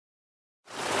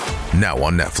Now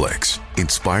on Netflix,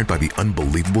 inspired by the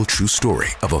unbelievable true story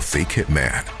of a fake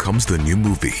hitman, comes the new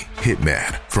movie,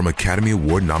 Hitman, from Academy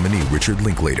Award nominee Richard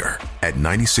Linklater. At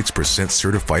 96%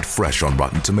 certified fresh on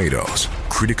Rotten Tomatoes,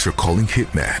 critics are calling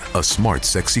Hitman a smart,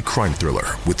 sexy crime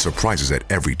thriller with surprises at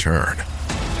every turn.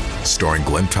 Starring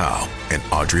Glenn Powell and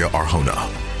Adria Arjona,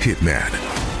 Hitman.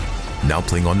 Now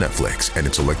playing on Netflix and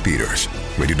in select theaters.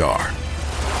 Rated R.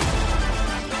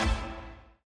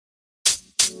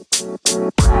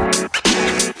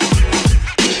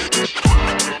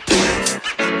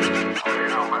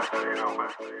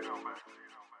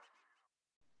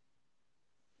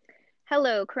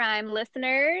 Hello, crime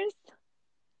listeners.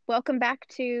 Welcome back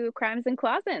to Crimes and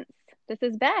Closets. This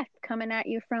is Beth coming at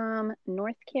you from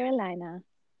North Carolina.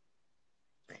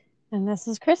 And this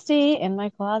is Christy in my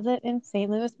closet in St.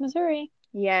 Louis, Missouri.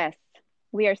 Yes,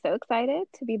 we are so excited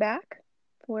to be back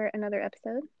for another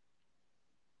episode.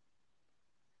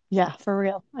 Yeah, for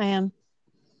real. I am.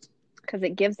 Because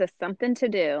it gives us something to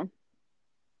do.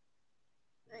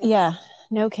 Yeah,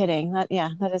 no kidding. That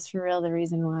is for real the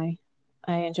reason why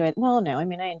I enjoy it. Well, no, I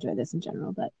mean, I enjoy this in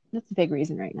general, but that's a big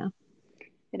reason right now.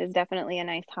 It is definitely a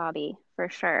nice hobby for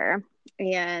sure.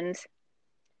 And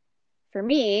for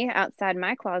me, outside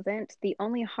my closet, the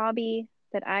only hobby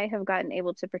that I have gotten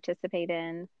able to participate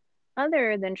in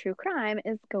other than true crime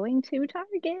is going to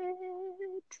Target.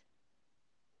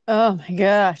 Oh my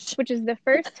gosh. Which is the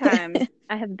first time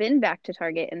I have been back to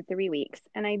Target in 3 weeks.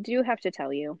 And I do have to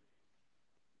tell you,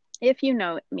 if you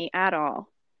know me at all,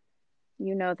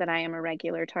 you know that I am a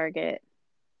regular Target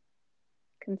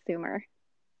consumer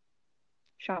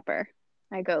shopper.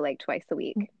 I go like twice a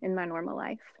week in my normal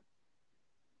life.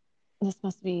 This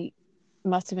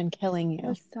must have been killing you. It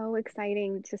was so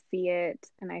exciting to see it,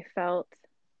 and I felt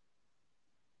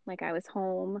like I was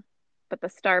home, but the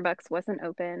Starbucks wasn't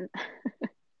open.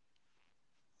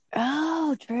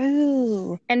 Oh,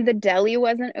 true. And the deli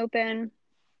wasn't open.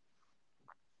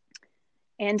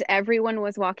 And everyone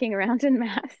was walking around in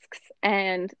masks.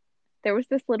 And there was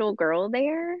this little girl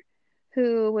there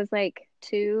who was like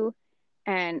 2,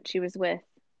 and she was with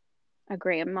a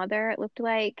grandmother, it looked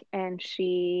like, and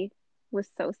she was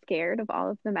so scared of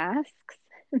all of the masks.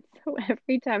 And so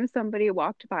every time somebody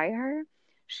walked by her,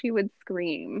 she would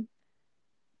scream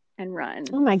and run.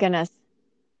 Oh my goodness.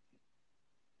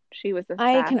 She was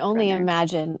I can only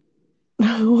imagine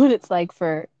what it's like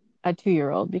for a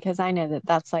 2-year-old, because I know that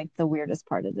that's like the weirdest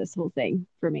part of this whole thing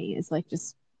for me, is like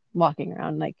just walking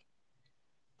around, like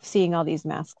seeing all these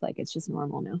masks, like it's just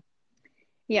normal now.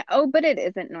 Yeah. Oh, but it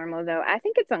isn't normal though. I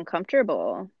think it's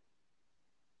uncomfortable.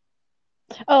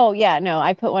 Oh yeah, no,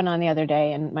 I put one on the other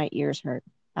day and my ears hurt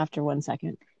after 1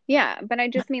 second. Yeah, but I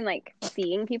just mean like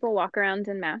seeing people walk around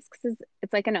in masks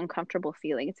it's like an uncomfortable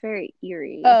feeling. It's very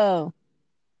eerie. Oh.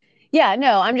 Yeah,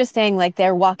 no, I'm just saying like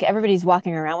everybody's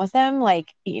walking around with them,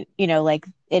 like you know, like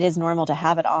it is normal to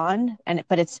have it on,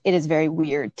 but it is very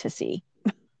weird to see.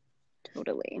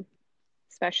 Totally.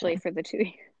 Especially for the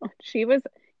 2-year-old. She was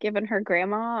giving her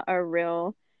grandma a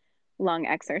real lung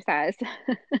exercise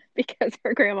because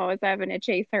her grandma was having to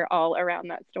chase her all around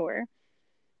that store.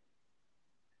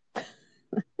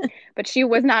 But she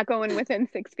was not going within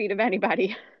 6 feet of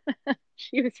anybody.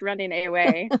 She was running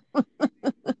away.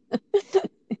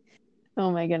 Oh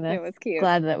my goodness. It was cute.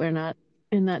 Glad that we're not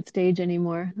in that stage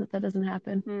anymore, that doesn't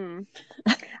happen.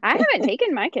 I haven't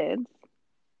taken my kids.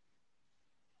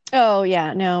 Oh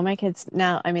yeah, no, my kids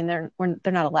now, I mean, they're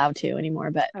not allowed to anymore,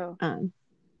 but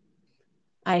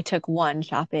I took one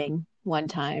shopping one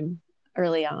time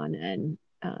early on, and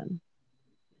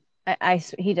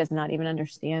he does not even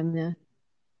understand the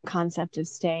concept of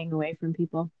staying away from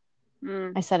people.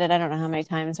 I said it, I don't know how many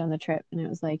times on the trip, and it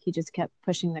was like he just kept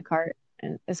pushing the cart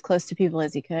and as close to people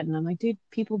as he could, and I'm like, dude,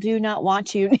 people do not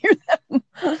want you near them.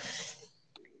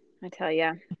 I tell you,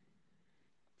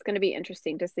 it's going to be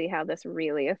interesting to see how this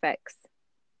really affects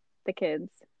the kids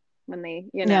when they,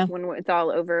 when it's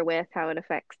all over with, how it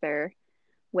affects their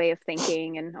way of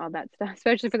thinking and all that stuff,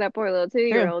 especially for that poor little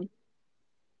 2-year-old.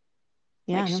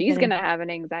 Yeah, like she's gonna have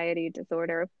an anxiety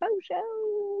disorder. Faux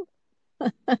show.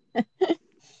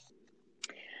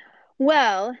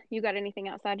 Well, you got anything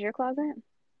outside your closet?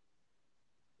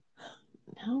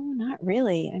 No, not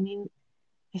really. I mean,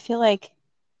 I feel like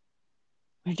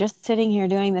we're just sitting here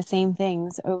doing the same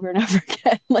things over and over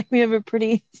again. Like we have a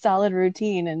pretty solid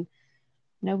routine and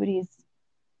nobody's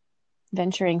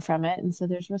venturing from it. And so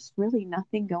there's just really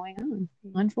nothing going on,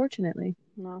 unfortunately.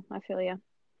 No, I feel you.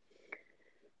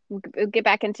 We'll get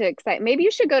back into excitement. Maybe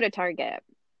you should go to Target.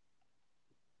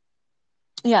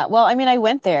 Yeah, well, I mean, I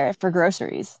went there for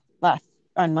groceries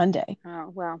on Monday.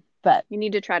 Oh, well. But you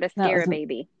need to try to scare a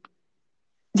baby.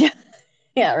 Yeah.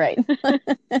 Yeah, right.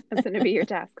 That's going to be your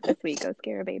task this week. Go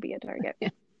scare a baby at Target. Yeah.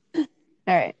 All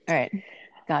right. All right.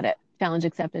 Got it. Challenge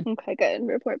accepted. Okay, good.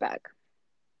 Report back.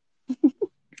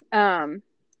 Um,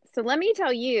 so let me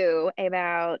tell you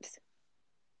about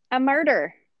a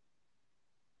murder.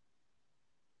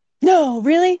 No,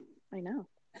 really? I know.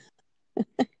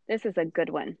 This is a good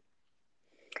one.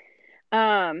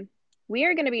 We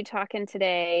are going to be talking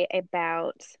today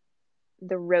about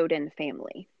the Roden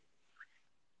family.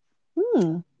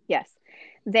 Yes.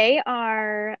 They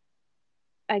are,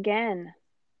 again,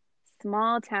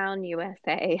 small town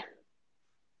USA.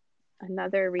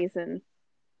 Another reason.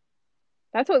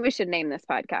 That's what we should name this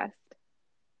podcast.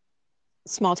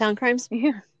 Small town crimes?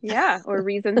 Yeah. Yeah. Or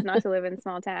reasons not to live in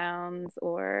small towns,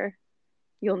 or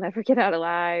you'll never get out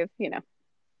alive,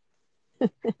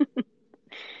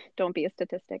 Don't be a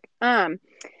statistic.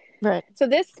 Right. So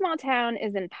this small town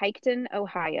is in Piketon,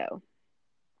 Ohio,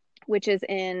 which is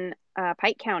in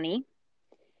Pike County,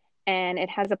 and it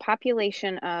has a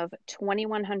population of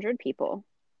 2,100 people.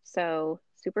 So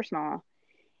super small.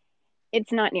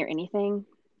 It's not near anything.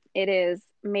 It is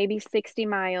maybe 60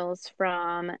 miles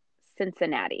from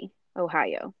Cincinnati,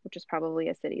 Ohio, which is probably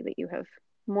a city that you have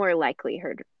more likely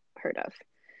heard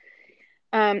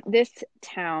of. This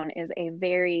town is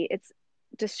it's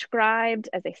described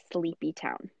as a sleepy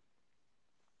town.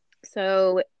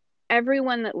 So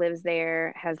everyone that lives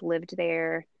there has lived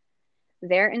there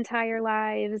their entire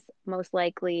lives, most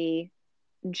likely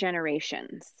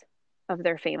generations of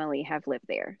their family have lived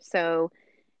there. So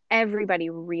everybody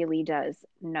really does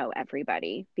know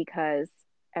everybody because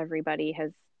everybody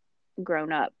has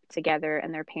grown up together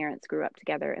and their parents grew up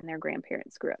together and their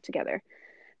grandparents grew up together.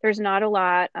 There's not a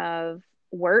lot of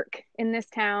work in this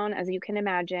town, as you can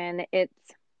imagine.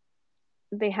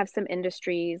 They have some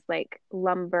industries like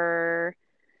lumber,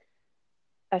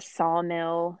 a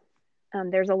sawmill.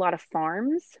 There's a lot of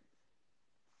farms.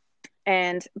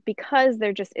 And because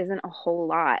there just isn't a whole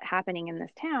lot happening in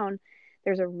this town,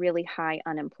 there's a really high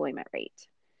unemployment rate.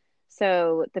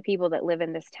 So the people that live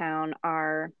in this town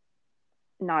are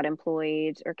not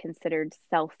employed or considered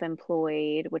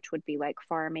self-employed, which would be like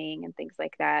farming and things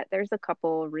like that. There's a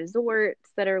couple resorts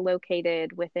that are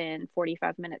located within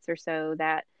 45 minutes or so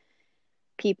that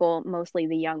people, mostly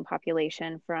the young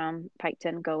population from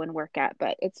Piketon, go and work at,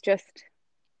 but it's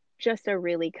just a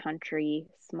really country,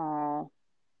 small,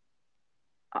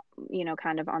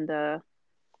 kind of on the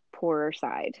poorer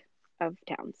side of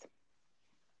towns.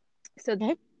 So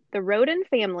Okay. the Roden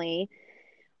family,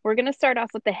 we're going to start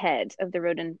off with the head of the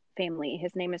Roden family.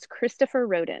 His name is Christopher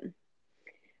Roden.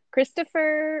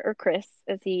 Christopher, or Chris,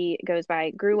 as he goes by,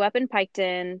 grew up in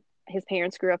Piketon. His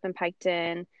parents grew up in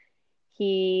Piketon.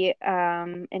 He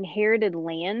inherited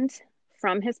land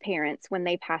from his parents when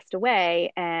they passed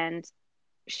away and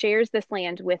shares this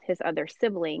land with his other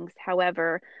siblings.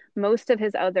 However, most of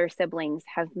his other siblings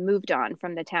have moved on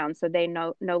from the town, so they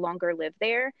no longer live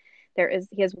there.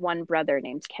 He has one brother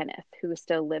named Kenneth who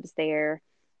still lives there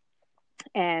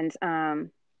and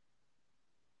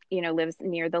lives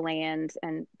near the land,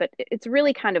 but it's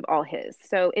really kind of all his.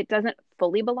 So it doesn't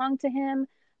fully belong to him,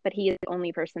 but he is the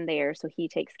only person there, so he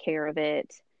takes care of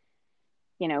it.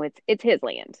 It's his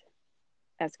land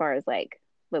as far as like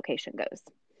location goes.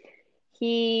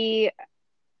 He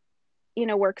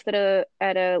works at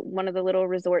a one of the little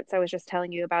resorts I was just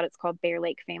telling you about. It's called Bear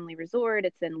Lake Family Resort.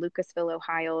 It's in Lucasville,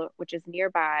 Ohio, which is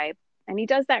nearby. And he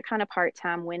does that kind of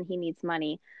part-time when he needs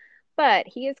money. But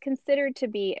he is considered to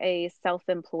be a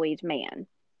self-employed man.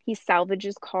 He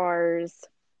salvages cars.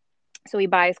 So he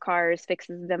buys cars,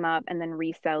 fixes them up, and then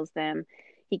resells them.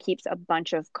 He keeps a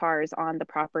bunch of cars on the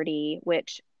property,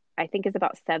 which I think is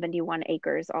about 71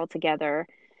 acres altogether.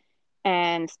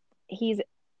 And he's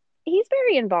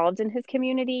very involved in his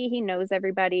community. He knows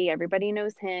everybody. Everybody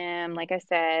knows him, like I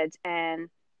said, and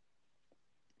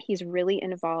he's really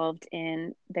involved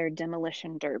in their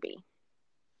demolition derby,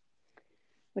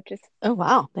 which is Oh,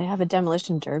 wow. They have a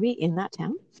demolition derby in that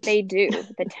town? They do.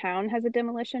 The town has a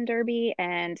demolition derby,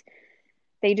 and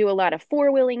they do a lot of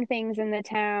four-wheeling things in the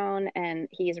town, and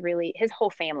his whole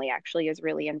family actually is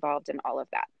really involved in all of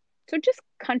that. So just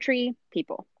country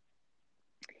people.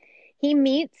 He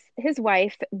meets his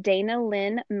wife, Dana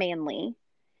Lynn Manley,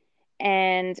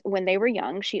 and when they were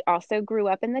young, she also grew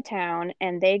up in the town,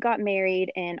 and they got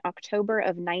married in October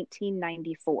of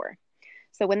 1994.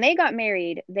 So when they got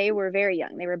married, they were very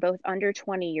young. They were both under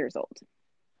 20 years old.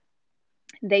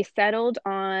 They settled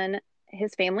on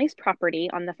his family's property,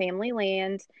 on the family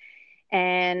land,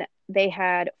 and they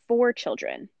had 4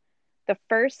 children. The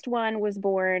first one was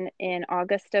born in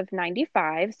August of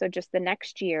 95, so just the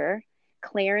next year,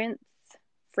 Clarence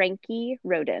Frankie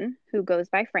Roden, who goes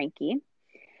by Frankie.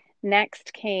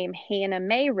 Next came Hannah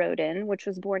Mae Roden, which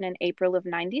was born in April of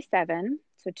 97,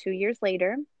 so 2 years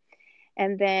later.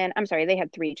 And then, I'm sorry, they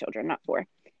had 3 children, not 4.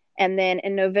 And then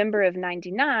in November of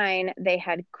 99, they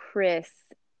had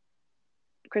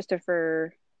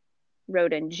Christopher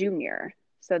Roden Jr.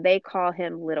 So they call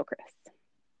him Little Chris.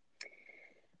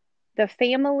 The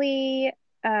family,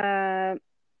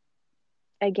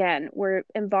 again, were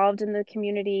involved in the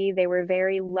community. They were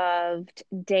very loved.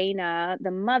 Dana,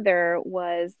 the mother,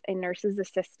 was a nurse's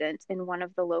assistant in one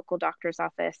of the local doctor's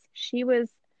office.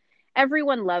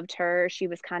 Everyone loved her. She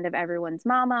was kind of everyone's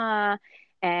mama,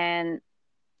 and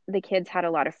the kids had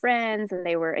a lot of friends, and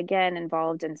they were, again,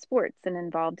 involved in sports and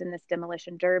involved in this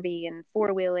demolition derby and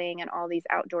four-wheeling and all these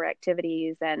outdoor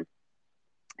activities. And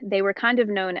they were kind of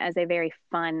known as a very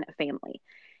fun family.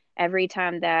 Every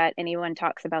time that anyone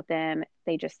talks about them,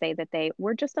 they just say that they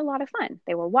were just a lot of fun.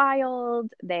 They were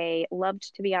wild. They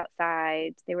loved to be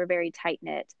outside. They were very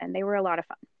tight-knit, and they were a lot of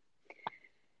fun.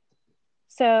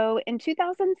 So in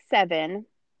 2007,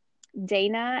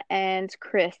 Dana and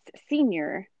Chris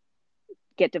Sr.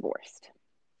 get divorced.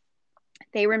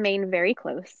 They remain very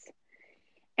close,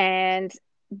 and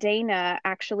Dana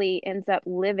actually ends up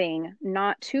living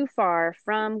not too far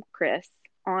from Chris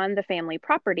on the family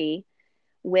property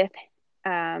with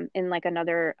in like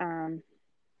another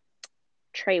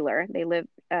trailer.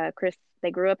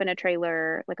 They grew up in a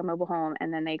trailer, like a mobile home,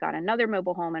 and then they got another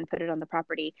mobile home and put it on the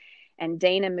property. And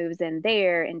Dana moves in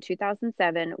there in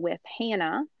 2007 with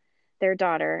Hannah, their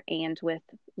daughter, and with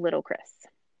little Chris.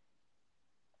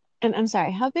 And I'm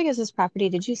sorry, how big is this property?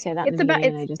 Did you say that in It's the about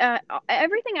beginning?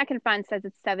 everything I can find says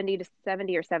it's 70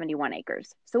 or 71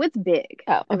 acres. So it's big.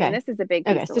 Oh, okay. I mean, this is a big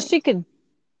piece Okay, of so land. she could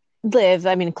live,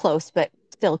 I mean, close, but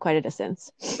still quite a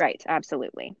distance. Right,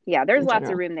 absolutely. Yeah, there's In lots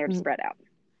general. of room there to spread out.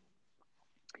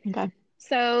 Okay.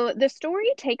 So the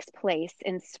story takes place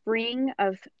in spring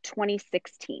of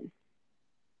 2016.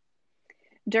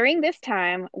 During this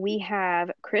time, we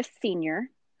have Chris Sr.,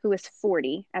 who was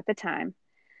 40 at the time,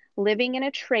 living in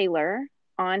a trailer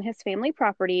on his family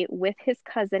property with his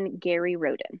cousin Gary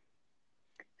Roden,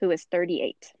 who is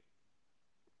 38.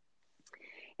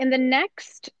 In the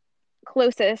next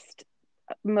closest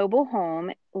mobile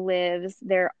home lives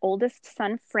their oldest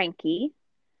son, Frankie,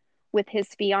 with his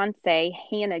fiancee,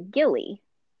 Hannah Gilly.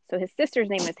 So his sister's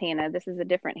name is Hannah. This is a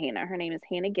different Hannah. Her name is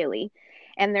Hannah Gilly,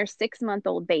 and their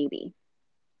 6-month-old baby.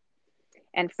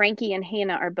 And Frankie and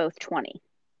Hannah are both 20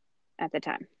 at the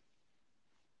time.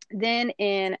 Then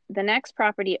in the next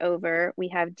property over, we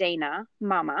have Dana,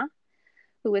 Mama,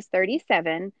 who is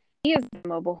 37. She is in a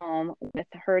mobile home with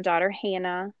her daughter,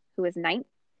 Hannah, who is 19,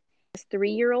 his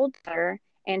 3-year-old daughter,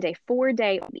 and a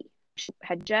 4-day baby. She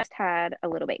had just had a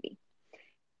little baby.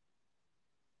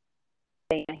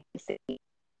 At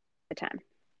the time.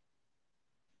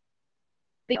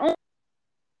 The only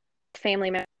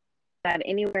family member that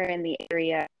anywhere in the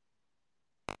area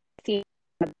seen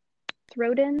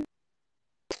Roden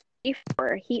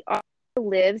before, he also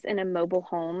lives in a mobile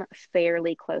home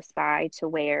fairly close by to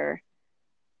where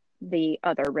the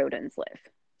other Rodens live.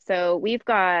 So we've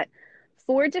got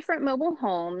 4 different mobile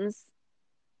homes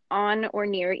on or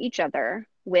near each other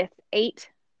with 8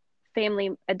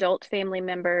 adult family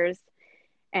members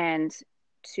and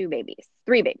 3 babies.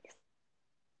 We've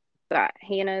got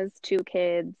Hannah's 2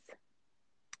 kids,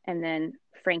 and then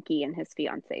Frankie and his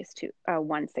fiance's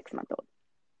 1 6-month-old.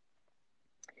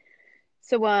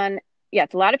 So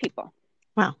it's a lot of people.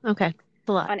 Wow. Okay. It's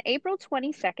a lot. On April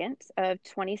 22nd of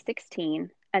 2016,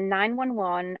 a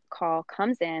 911 call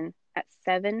comes in at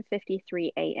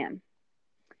 7:53 a.m.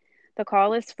 The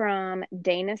call is from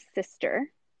Dana's sister,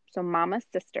 so Mama's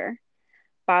sister,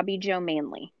 Bobby Joe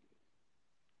Manley.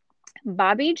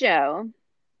 Bobby Joe.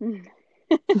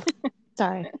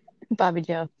 Sorry, Bobby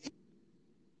Joe.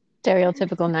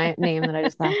 Stereotypical name that I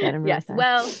just laughed at. Yes,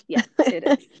 yes, it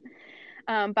is.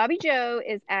 Bobby Joe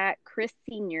is at Chris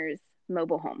Sr.'s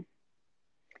mobile home.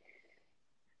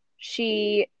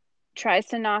 She tries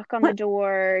to knock on the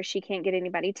door. She can't get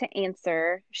anybody to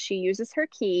answer. She uses her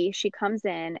key. She comes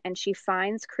in and she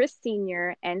finds Chris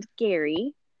Sr. and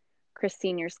Gary, Chris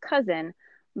Sr.'s cousin,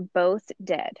 both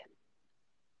dead.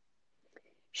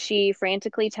 She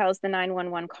frantically tells the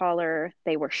 911 caller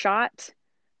they were shot.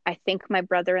 I think my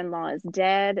brother-in-law is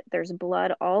dead. There's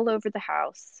blood all over the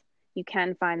house. You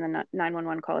can find the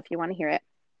 911 call if you want to hear it.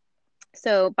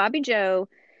 So Bobby Joe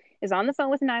is on the phone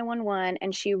with 911,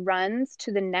 and she runs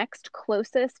to the next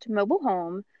closest mobile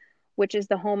home, which is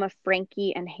the home of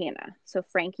Frankie and Hannah. So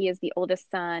Frankie is the oldest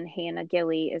son. Hannah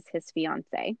Gilly is his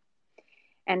fiance,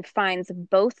 and finds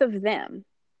both of them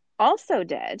also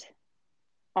dead,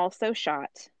 also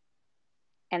shot,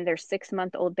 and their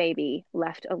 6-month-old baby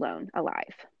left alone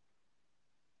alive.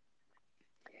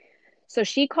 So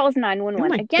she calls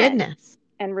 911 again goodness.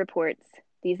 and reports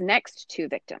these next 2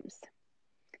 victims.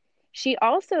 She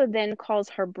also then calls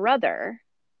her brother,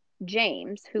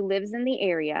 James, who lives in the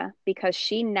area, because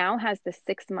she now has the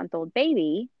 6-month-old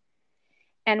baby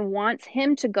and wants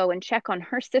him to go and check on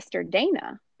her sister,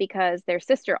 Dana, because their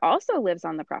sister also lives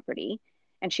on the property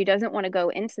and she doesn't want to go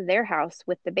into their house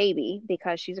with the baby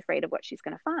because she's afraid of what she's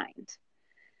going to find.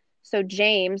 So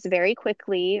James very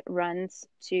quickly runs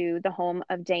to the home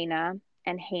of Dana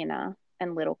and Hannah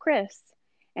and little Chris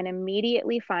and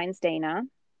immediately finds Dana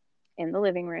in the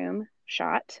living room,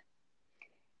 shot,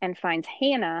 and finds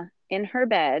Hannah in her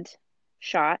bed,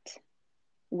 shot,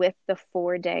 with the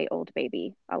 4-day-old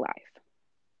baby alive.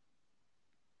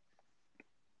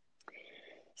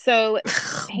 So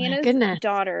Hannah's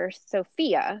daughter,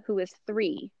 Sophia, who is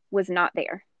 3, was not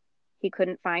there. He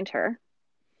couldn't find her.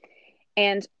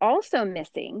 And also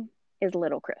missing is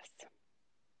little Chris,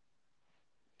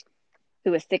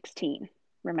 who was 16,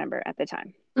 remember, at the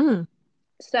time. Mm.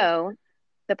 So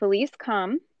the police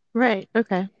come. Right.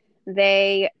 Okay.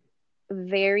 They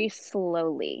very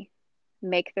slowly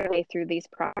make their way through these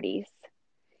properties.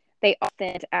 They all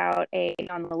send out a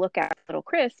on the lookout for little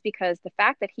Chris because the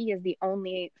fact that he is the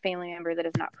only family member that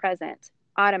is not present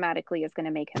automatically is going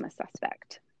to make him a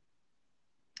suspect.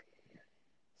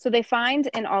 So they find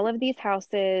in all of these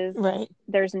houses, right,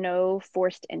 there's no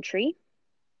forced entry.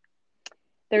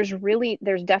 There's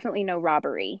definitely no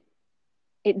robbery.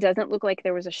 It doesn't look like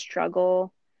there was a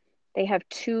struggle. They have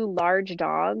 2 large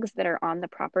dogs that are on the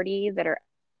property that are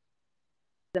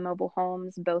the mobile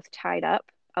homes, both tied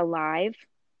up, alive,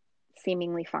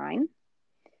 seemingly fine.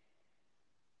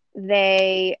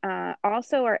 They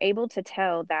also are able to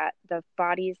tell that the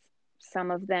bodies,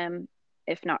 some of them,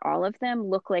 if not all of them,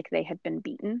 look like they had been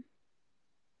beaten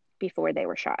before they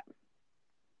were shot.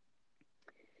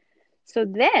 So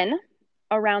then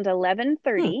around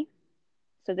 11:30,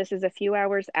 so this is a few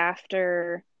hours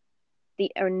after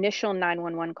the initial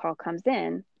 911 call comes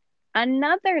in,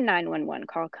 another 911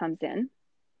 call comes in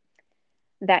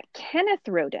that Kenneth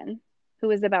Roden, who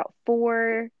is about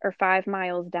 4 or 5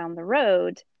 miles down the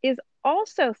road, is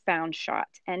also found shot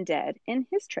and dead in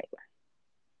his trailer.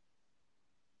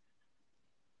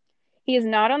 He is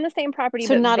not on the same property,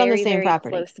 but not very, on the same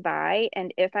property, close by.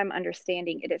 And if I'm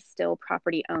understanding, it is still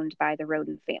property owned by the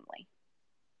Roden family.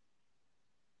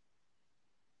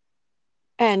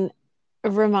 And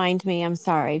remind me, I'm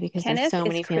sorry, because Kenneth there's so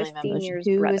many family members.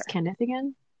 Who is Kenneth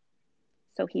again?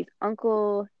 So he's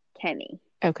Uncle Kenny.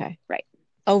 Okay. Right.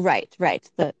 Oh, right.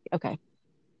 Okay.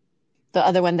 The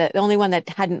other one, the only one that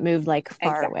hadn't moved like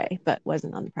far away, but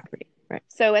wasn't on the property. Right.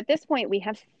 So at this point, we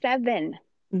have 7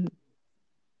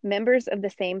 members of the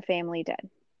same family dead.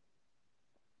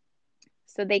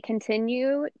 So they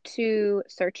continue to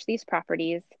search these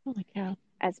properties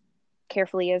as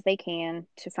carefully as they can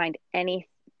to find any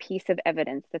piece of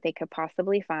evidence that they could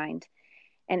possibly find.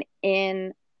 And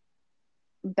in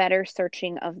better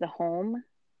searching of the home,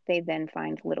 they then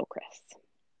find little Chris,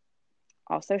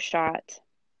 also shot,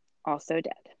 also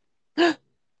dead.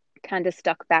 Kind of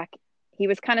stuck back. He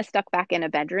was kind of stuck back in a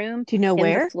bedroom. Do you know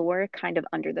where? In the floor, kind of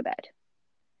under the bed.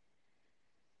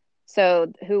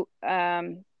 So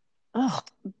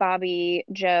Bobby,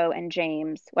 Joe, and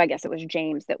James, well, I guess it was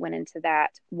James that went into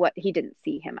that. He didn't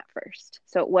see him at first.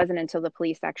 So it wasn't until the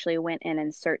police actually went in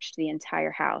and searched the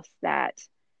entire house that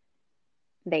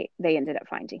they ended up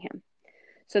finding him.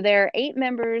 So there are 8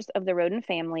 members of the Roden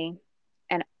family,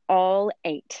 and all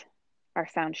 8 are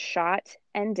found shot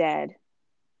and dead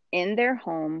in their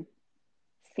home,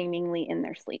 seemingly in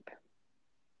their sleep.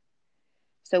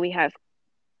 So we have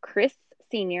Chris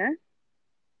Sr.,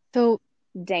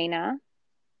 Dana,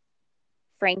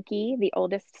 Frankie, the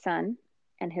oldest son,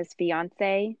 and his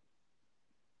fiance.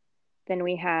 Then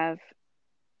we have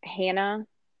Hannah,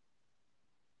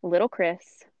 little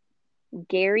Chris,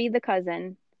 Gary, the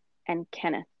cousin, and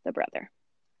Kenneth, the brother.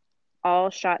 All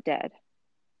shot dead,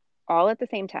 all at the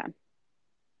same time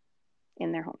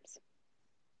in their homes.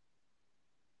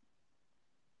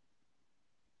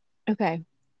 Okay.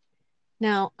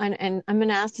 Now, and I'm going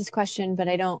to ask this question, but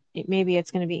maybe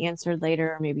it's going to be answered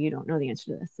later, or maybe you don't know the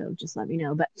answer to this, so just let me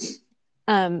know. But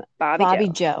Bobby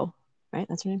Joe, right?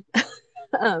 That's her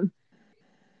name.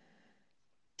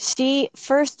 She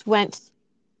first went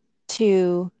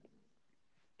to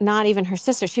not even her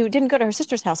sister. She didn't go to her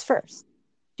sister's house first.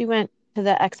 She went to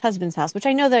the ex-husband's house, which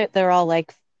I know that they're all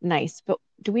like nice, but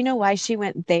do we know why she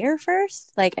went there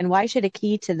first? Like, and why she had a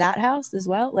key to that house as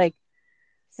well? Like,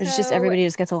 it's just everybody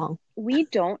just gets along. We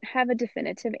don't have a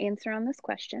definitive answer on this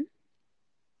question.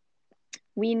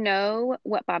 We know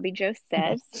what Bobby Joe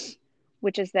Okay. says,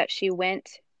 which is that she went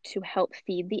to help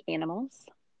feed the animals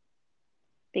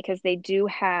because they do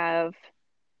have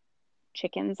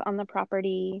chickens on the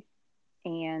property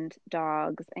and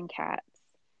dogs and cats.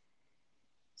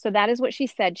 So that is what she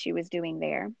said she was doing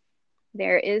there.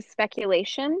 There is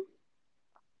speculation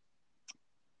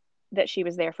that she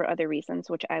was there for other reasons,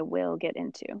 which I will get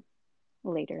into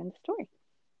later in the story.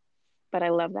 But I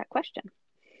love that question.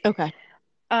 Okay.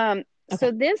 So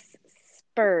this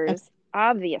spurs,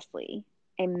 obviously,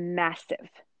 a massive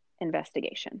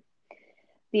investigation.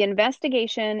 The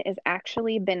investigation has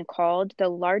actually been called the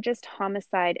largest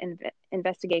homicide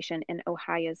investigation in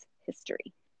Ohio's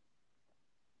history.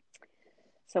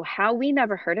 So how we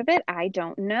never heard of it, I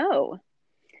don't know.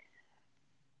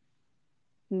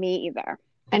 Me either.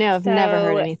 I know, I've never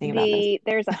heard anything about this.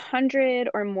 There's 100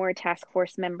 or more task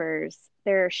force members.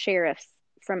 There are sheriffs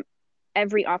from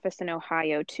every office in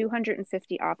Ohio,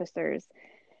 250 officers.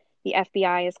 The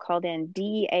FBI is called in,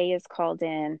 DEA is called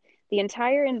in. The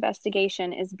entire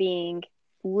investigation is being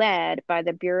led by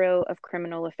the Bureau of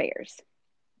Criminal Affairs.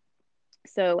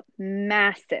 So,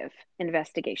 massive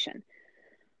investigation.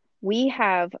 We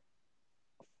have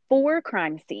 4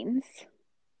 crime scenes,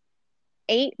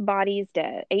 8 bodies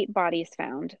dead, 8 bodies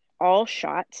found, all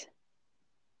shot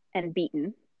and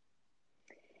beaten.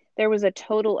 There was a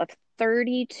total of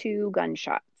 32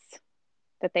 gunshots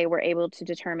that they were able to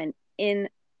determine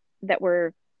they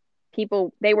were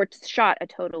shot a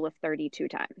total of 32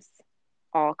 times,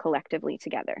 all collectively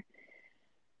together.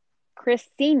 Chris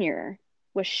Sr.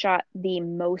 was shot the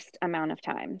most amount of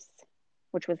times,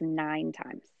 which was 9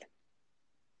 times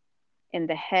in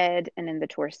the head and in the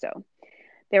torso.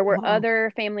 There were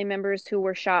other family members who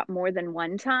were shot more than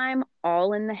one time,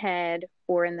 all in the head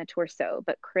or in the torso,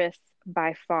 but Chris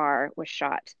by far was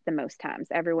shot the most times.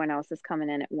 Everyone else is coming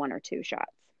in at 1 or 2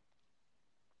 shots.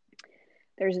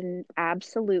 There's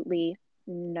absolutely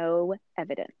no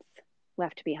evidence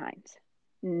left behind.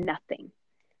 Nothing.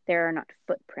 There are not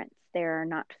footprints. There are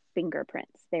not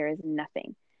fingerprints. There is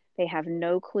nothing. They have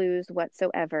no clues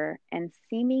whatsoever and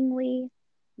seemingly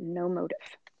no motive.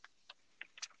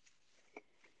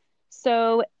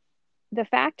 So the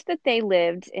fact that they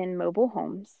lived in mobile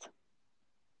homes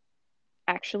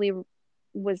actually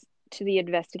was to the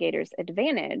investigators'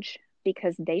 advantage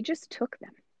because they just took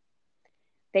them.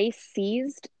 They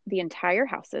seized the entire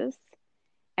houses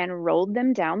and rolled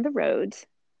them down the road.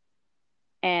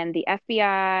 And the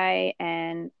FBI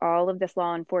and all of this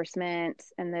law enforcement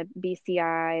and the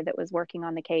BCI that was working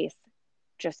on the case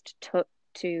just took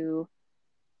to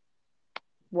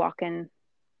walking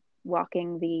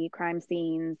the crime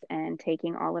scenes and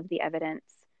taking all of the evidence.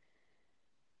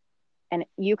 And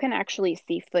you can actually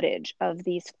see footage of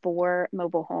these 4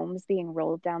 mobile homes being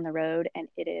rolled down the road, and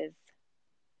it is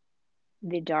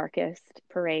the darkest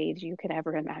parade you could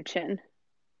ever imagine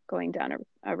going down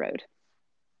a road.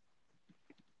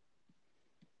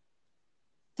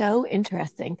 So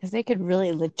interesting, because they could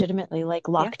really legitimately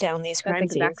lock down these crime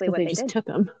scenes exactly because what they they just did. took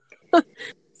them.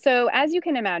 So as you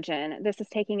can imagine, this is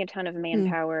taking a ton of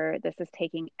manpower. This is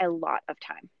taking a lot of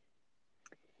time.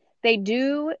 They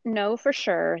do know for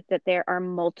sure that there are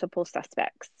multiple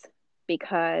suspects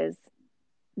because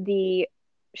the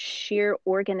sheer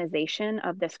organization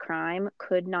of this crime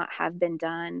could not have been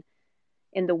done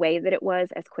in the way that it was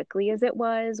as quickly as it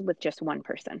was with just one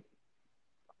person.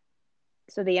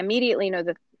 So they immediately know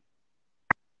that.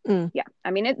 Yeah,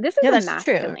 I mean, this is a mass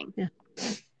killing. Yeah.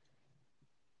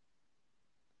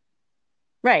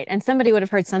 Right, and somebody would have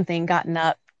heard something, gotten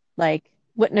up,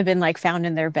 wouldn't have been found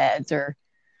in their beds or,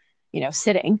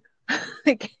 sitting.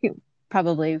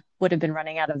 Probably would have been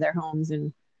running out of their homes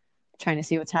and trying to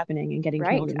see what's happening and getting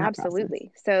killed in that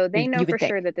absolutely. process. So they know for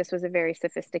sure that this was a very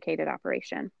sophisticated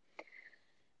operation.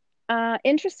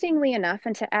 Interestingly enough,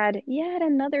 and to add yet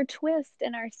another twist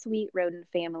in our sweet Roden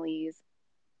family's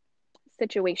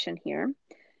situation here,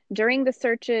 during the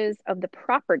searches of the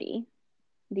property,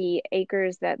 the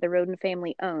acres that the Roden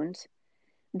family owned,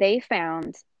 they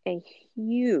found a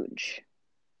huge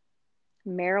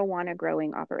marijuana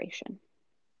growing operation.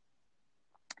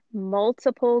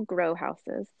 Multiple grow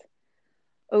houses,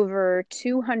 over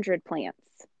 200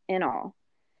 plants in all,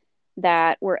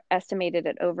 that were estimated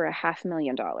at over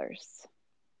 $500,000.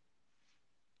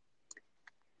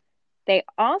 They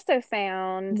also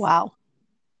found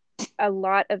a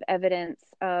lot of evidence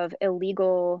of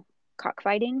illegal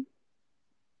cockfighting.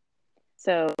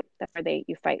 So that's where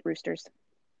you fight roosters.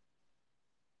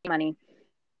 Money.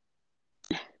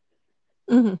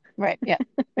 Right. Yeah.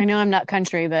 I know I'm not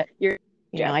country, but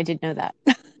I did know that.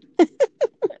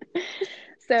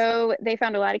 So they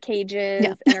found a lot of cages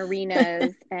and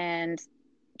arenas and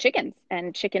chickens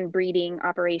and chicken breeding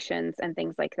operations and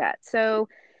things like that. So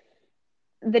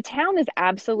the town is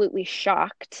absolutely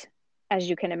shocked, as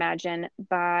you can imagine,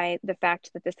 by the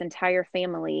fact that this entire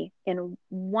family in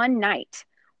one night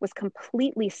was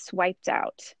completely swiped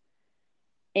out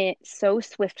it so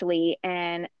swiftly,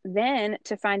 and then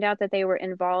to find out that they were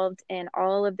involved in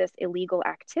all of this illegal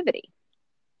activity.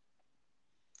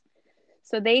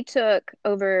 So they took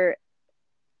over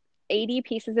 80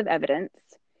 pieces of evidence,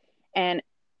 and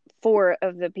 4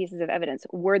 of the pieces of evidence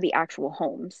were the actual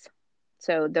homes.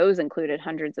 So those included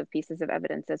hundreds of pieces of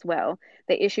evidence as well.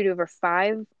 They issued over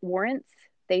 5 warrants.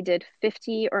 They did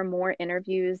 50 or more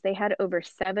interviews. They had over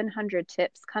 700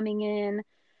 tips coming in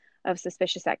of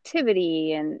suspicious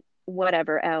activity and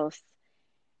whatever else.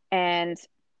 And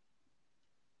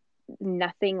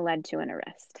nothing led to an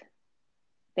arrest.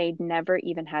 They'd never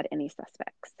even had any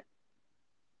suspects.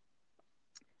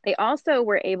 They also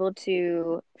were able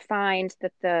to find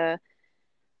that the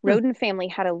Roden family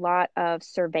had a lot of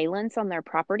surveillance on their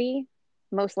property,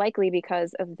 most likely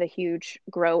because of the huge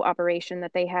grow operation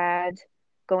that they had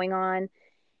going on.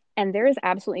 And there is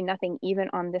absolutely nothing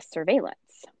even on this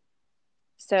surveillance.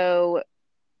 So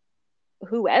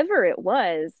whoever it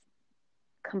was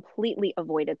completely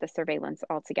avoided the surveillance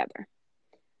altogether.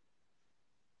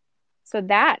 So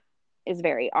that is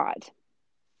very odd.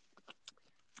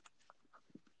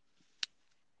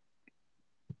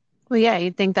 Well, yeah,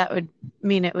 you'd think that would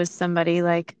mean it was somebody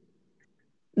like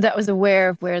that was aware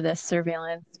of where the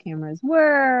surveillance cameras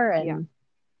were and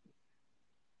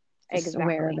just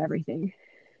aware of everything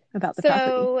about the property.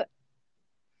 So,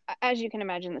 as you can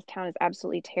imagine, this town is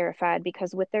absolutely terrified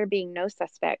because with there being no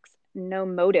suspects, no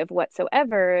motive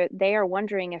whatsoever, they are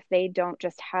wondering if they don't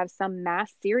just have some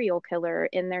mass serial killer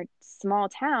in their small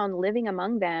town living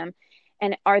among them.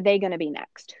 And are they going to be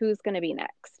next? Who's going to be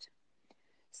next?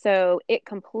 So it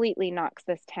completely knocks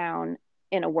this town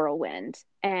in a whirlwind,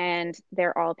 and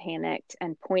they're all panicked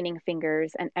and pointing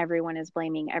fingers, and everyone is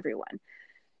blaming everyone.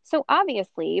 So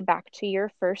obviously, back to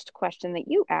your first question that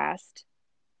you asked,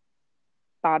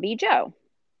 Bobby Joe.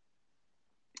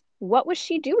 What was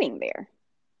she doing there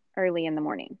early in the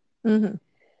morning? Mm-hmm.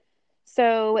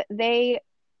 So they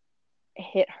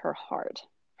hit her hard,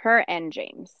 her and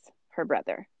James, her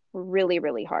brother, really,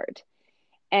 really hard.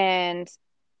 And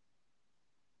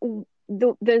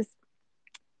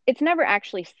it's never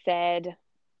actually said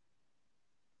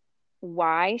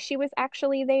why she was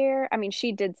actually there. I mean,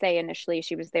 she did say initially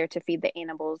she was there to feed the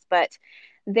animals, but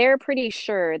they're pretty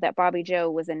sure that Bobby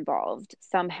Joe was involved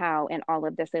somehow in all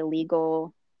of this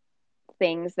illegal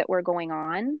things that were going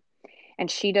on.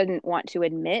 And she didn't want to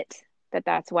admit that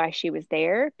that's why she was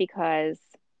there, because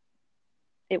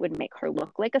it would make her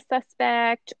look like a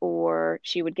suspect, or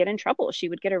she would get in trouble. She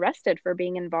would get arrested for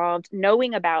being involved,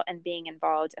 knowing about and being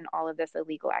involved in all of this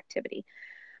illegal activity.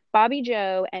 Bobby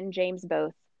Joe and James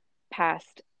both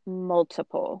passed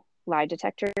multiple lie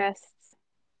detector tests.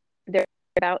 Their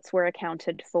whereabouts were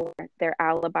accounted for, their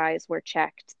alibis were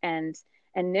checked, and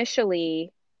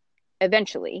eventually,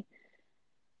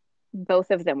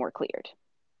 both of them were cleared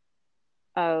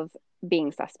of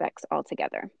being suspects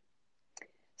altogether.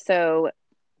 So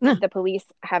the police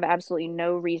have absolutely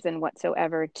no reason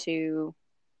whatsoever to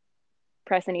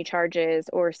press any charges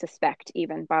or suspect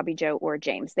even Bobby Joe or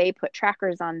James. They put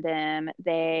trackers on them.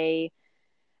 They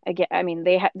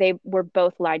were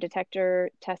both lie detector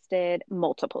tested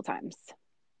multiple times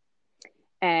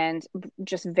and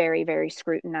just very, very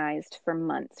scrutinized for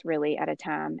months, really, at a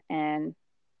time. And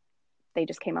they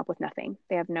just came up with nothing.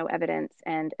 They have no evidence,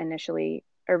 and eventually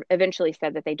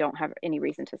said that they don't have any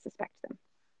reason to suspect them.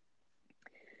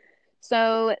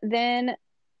 So then,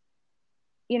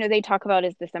 they talk about,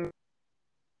 is this a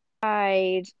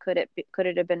homicide? Could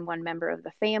it have been one member of the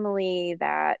family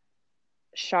that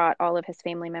shot all of his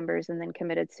family members and then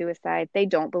committed suicide? They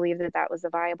don't believe that that was a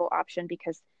viable option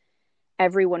because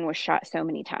everyone was shot so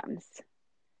many times.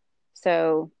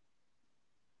 So,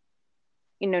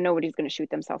 nobody's going to shoot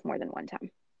themselves more than one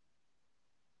time.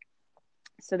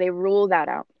 So they rule that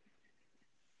out.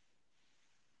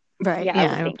 Right.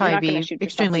 Yeah, it would probably be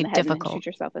extremely difficult. Shoot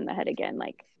yourself in the head again.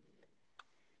 Like,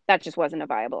 that just wasn't a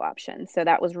viable option. So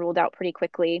that was ruled out pretty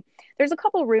quickly. There's a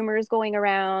couple rumors going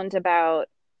around about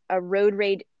a road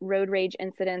rage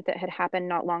incident that had happened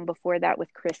not long before that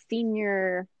with Chris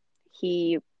Sr.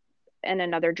 He and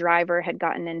another driver had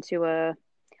gotten into a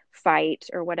fight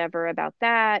or whatever about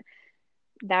that.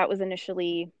 That was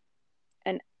initially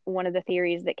one of the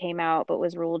theories that came out, but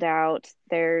was ruled out.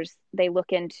 They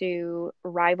look into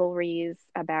rivalries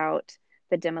about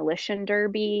the demolition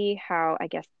derby, how I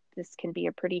guess this can be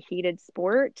a pretty heated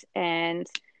sport, and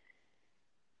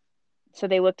So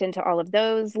they looked into all of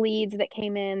those leads that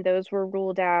came in. Those were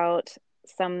ruled out.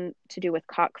 Some to do with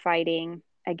cockfighting.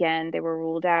 Again, they were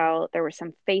ruled out. There were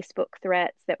some Facebook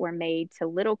threats that were made to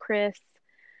little Chris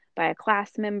by a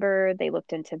class member. They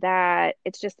looked into that.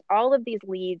 It's just all of these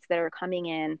leads that are coming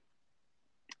in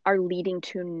are leading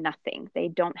to nothing. They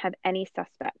don't have any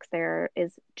suspects. There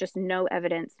is just no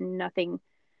evidence, nothing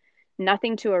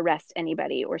to arrest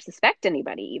anybody or suspect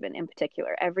anybody, even in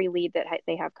particular. Every lead that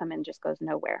they have come in just goes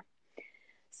nowhere.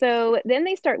 So then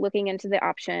they start looking into the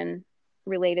option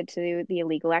related to the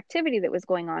illegal activity that was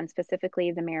going on,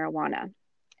 specifically the marijuana.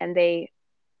 And they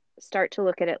start to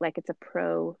look at it like it's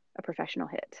a professional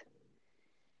hit.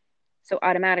 So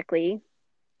automatically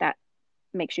that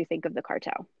makes you think of the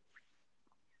cartel.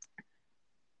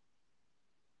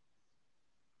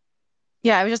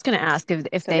 Yeah, I was just going to ask if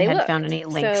So they they had looked. found any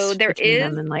links So there between is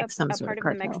them and like some a sort part of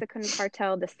of the cartel. Mexican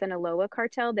cartel, the Sinaloa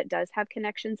cartel, that does have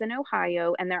connections in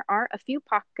Ohio, and there are a few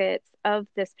pockets of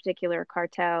this particular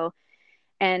cartel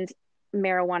and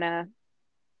marijuana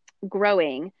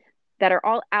growing that are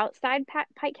all outside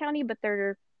Pike County, but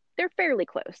they're fairly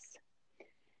close.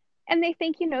 And they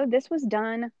think, this was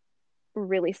done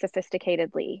really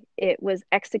sophisticatedly. It was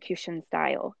execution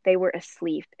style. They were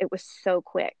asleep. It was so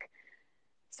quick.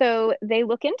 So they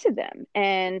look into them,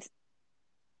 and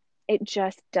it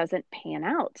just doesn't pan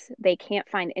out. They can't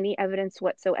find any evidence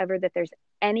whatsoever that there's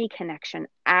any connection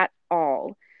at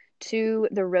all to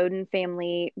the Roden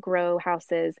family grow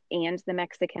houses and the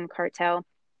Mexican cartel.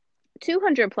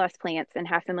 200 plus plants and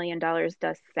 $500,000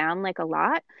 does sound like a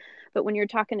lot, but when you're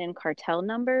talking in cartel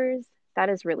numbers, that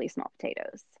is really small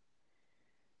potatoes.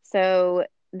 So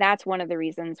that's one of the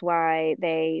reasons why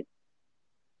they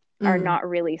are not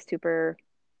really super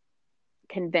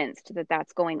convinced that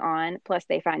that's going on. Plus,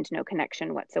 they find no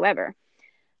connection whatsoever.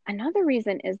 Another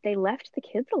reason is they left the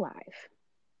kids alive.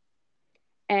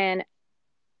 And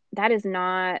that is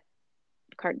not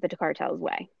the cartel's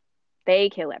way. They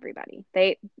kill everybody.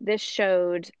 This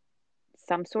showed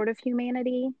some sort of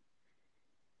humanity.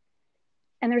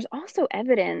 And there's also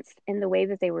evidence in the way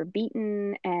that they were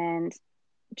beaten and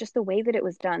just the way that it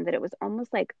was done, that it was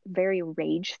almost like very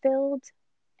rage filled,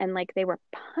 and like they were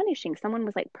punishing, someone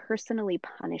was like personally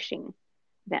punishing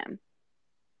them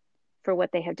for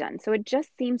what they have done. So it just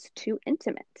seems too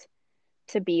intimate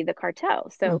to be the cartel.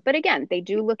 So, but again, they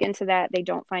do look into that. They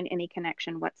don't find any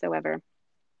connection whatsoever.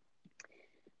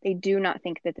 They do not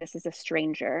think that this is a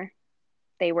stranger.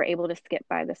 They were able to skip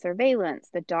by the surveillance.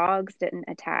 The dogs didn't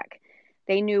attack.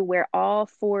 They knew where all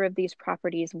 4 of these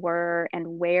properties were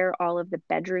and where all of the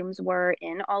bedrooms were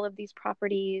in all of these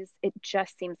properties. It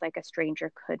just seems like a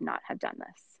stranger could not have done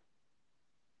this.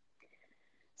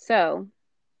 So,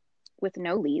 with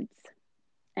no leads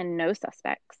and no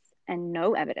suspects and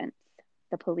no evidence,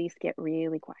 the police get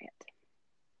really quiet.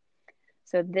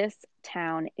 So this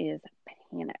town is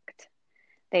panicked.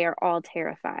 They are all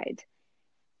terrified.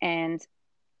 And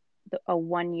a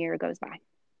 1 year goes by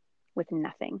with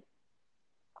nothing.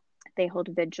 They hold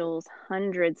vigils.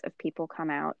 Hundreds of people come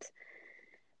out.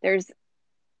 There's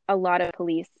a lot of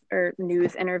police or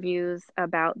news interviews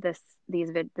about this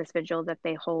vigil that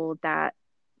they hold that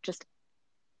just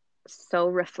so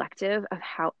reflective of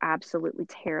how absolutely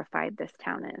terrified this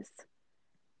town is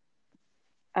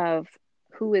of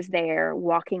who is there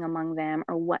walking among them,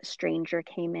 or what stranger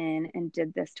came in and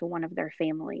did this to one of their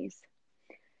families.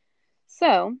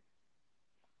 So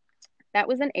that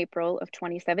was in April of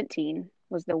 2017,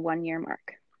 was the 1 year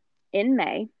mark. In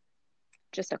May,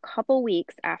 just a couple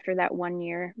weeks after that 1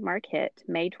 year mark hit,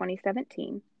 May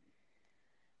 2017,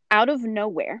 out of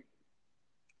nowhere,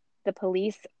 the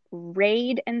police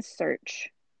raid and search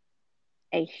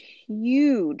a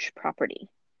huge property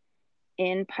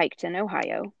in Piketon,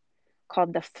 Ohio,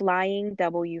 called the Flying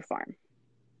W Farm.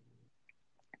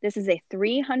 This is a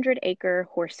 300-acre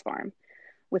horse farm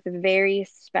with very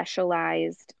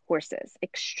specialized horses,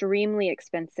 extremely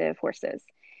expensive horses.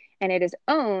 And it is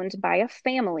owned by a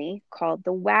family called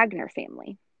the Wagner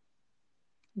family,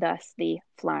 thus the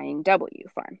Flying W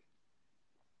Farm.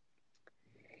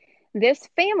 This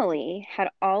family had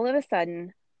all of a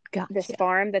sudden, this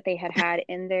farm that they had had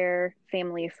in their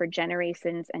family for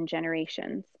generations and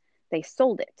generations, they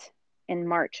sold it in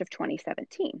March of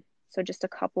 2017. So just a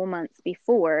couple months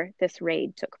before this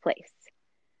raid took place.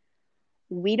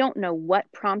 We don't know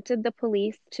what prompted the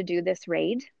police to do this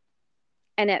raid.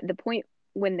 And at the point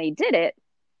when they did it,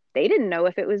 they didn't know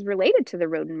if it was related to the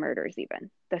Roden murders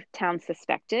even. The town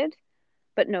suspected,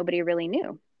 but nobody really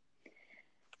knew.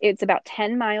 It's about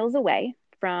 10 miles away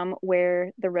from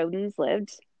where the Rodens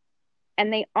lived.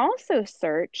 And they also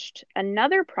searched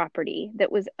another property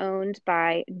that was owned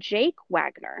by Jake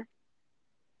Wagner,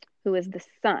 who is the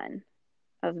son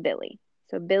of Billy.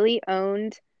 So Billy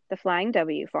owned the Flying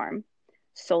W farm,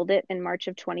 sold it in March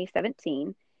of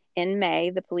 2017. In May,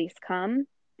 the police come,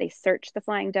 they search the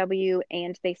Flying W,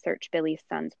 and they search Billy's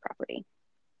son's property.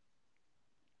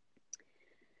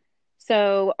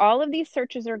 So all of these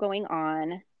searches are going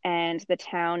on, and the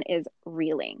town is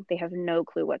reeling. They have no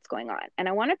clue what's going on. And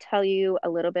I want to tell you a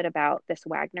little bit about this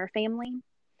Wagner family.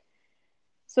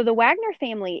 So the Wagner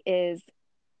family is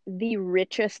the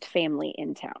richest family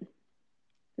in town.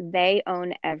 They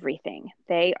own everything.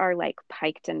 They are like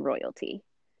Piketon royalty.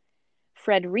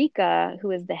 Frederica,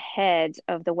 who is the head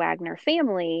of the Wagner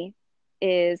family,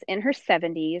 is in her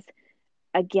 70s.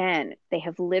 Again, they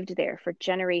have lived there for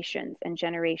generations and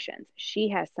generations. She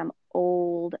has some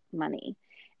old money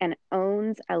and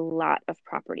owns a lot of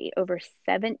property, over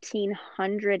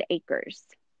 1,700 acres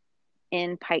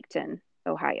in Piketon,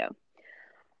 Ohio.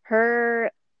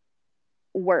 Her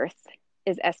worth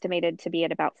is estimated to be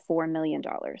at about $4 million.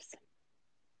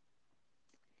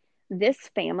 This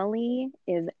family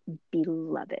is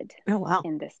beloved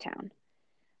in this town.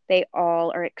 They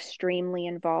all are extremely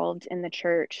involved in the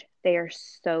church. They are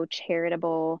so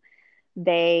charitable.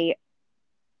 They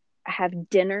have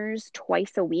dinners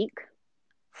twice a week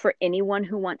for anyone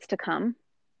who wants to come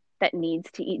that needs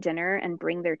to eat dinner and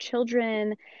bring their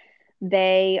children.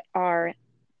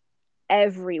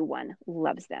 Everyone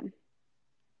loves them.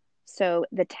 So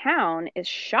the town is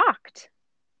shocked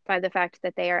by the fact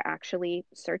that they are actually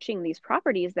searching these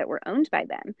properties that were owned by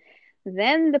them.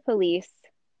 Then the police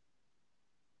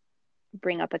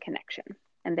bring up a connection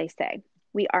and they say,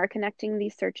 we are connecting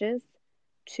these searches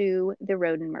to the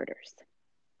Roden murders.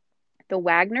 The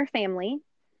Wagner family,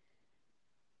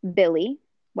 Billy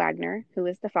Wagner, who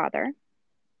is the father,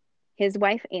 his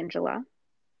wife Angela,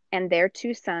 and their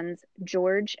two sons,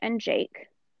 George and Jake,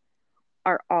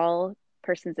 are all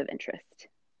persons of interest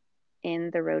in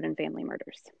the Roden family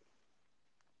murders.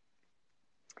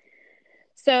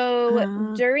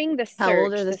 So during the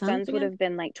search, the sons would have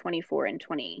been like 24 and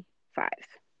 25.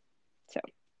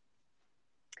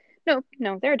 So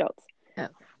no, they're adults. Oh,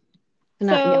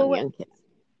 not young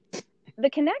kids. The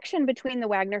connection between the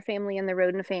Wagner family and the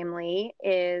Roden family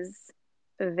is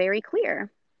very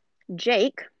clear.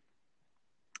 Jake,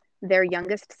 their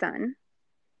youngest son,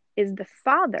 is the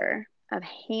father of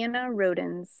Hannah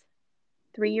Roden's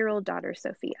 3-year-old daughter,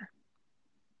 Sophia.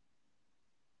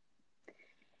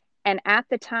 And at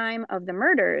the time of the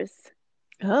murders,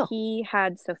 he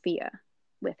had Sophia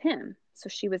with him. So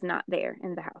she was not there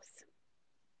in the house.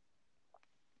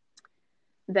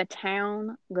 The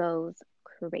town goes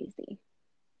crazy.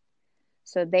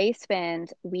 So they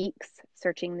spend weeks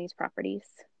searching these properties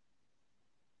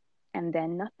and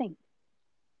then nothing.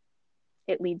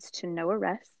 It leads to no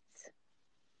arrests.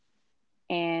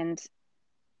 And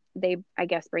they, I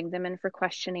guess, bring them in for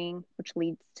questioning, which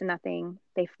leads to nothing.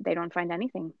 They don't find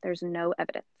anything. There's no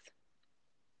evidence.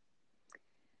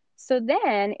 So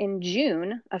then in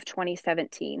June of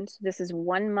 2017, so this is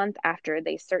 1 month after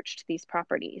they searched these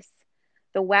properties,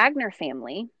 the Wagner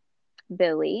family,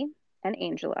 Billy and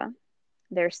Angela,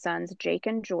 their sons Jake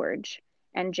and George,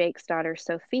 and Jake's daughter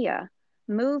Sophia,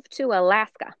 moved to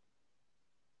Alaska.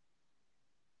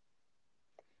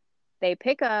 They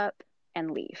pick up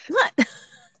and leave. What?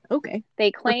 Okay.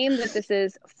 They claim that this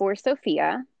is for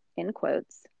Sophia, in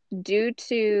quotes, due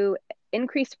to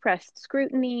increased press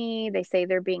scrutiny. They say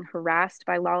they're being harassed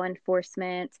by law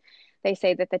enforcement. They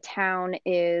say that the town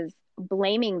is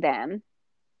blaming them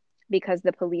because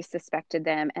the police suspected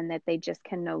them and that they just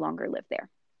can no longer live there.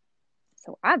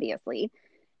 So obviously,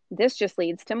 this just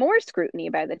leads to more scrutiny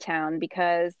by the town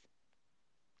because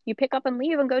you pick up and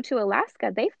leave and go to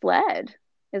Alaska. They fled,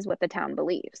 is what the town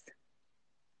believes.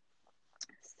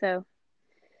 So.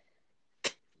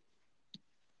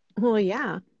 Well,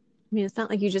 yeah. I mean, it's not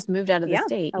like you just moved out of the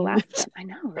state. Alaska. I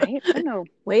know, right? I know.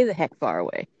 Way the heck far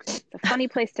away. It's a funny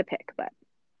place to pick, but.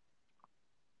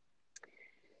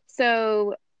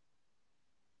 So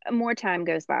more time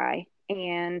goes by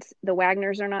and the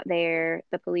Wagners are not there.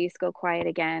 The police go quiet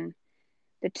again.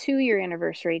 The 2-year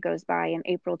anniversary goes by in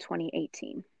April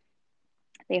 2018.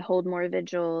 They hold more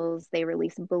vigils. They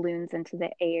release balloons into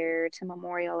the air to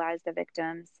memorialize the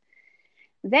victims.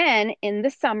 Then in the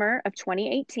summer of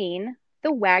 2018,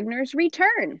 the Wagners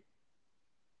return.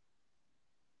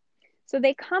 So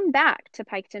they come back to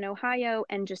Piketon, Ohio,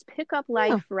 and just pick up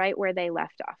life right where they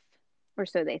left off, or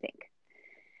so they think.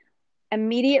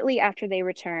 Immediately after they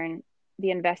return,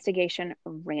 the investigation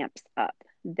ramps up.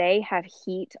 They have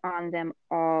heat on them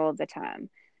all the time.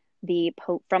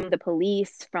 from the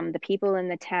police, from the people in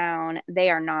the town,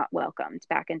 they are not welcomed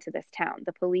back into this town.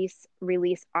 The police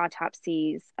release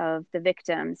autopsies of the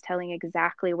victims, telling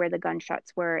exactly where the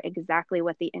gunshots were, exactly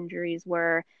what the injuries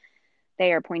were.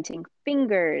 They are pointing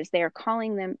fingers. They are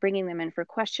calling them, bringing them in for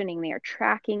questioning. They are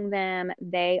tracking them.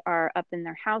 They are up in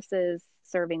their houses,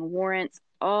 serving warrants.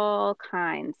 All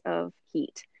kinds of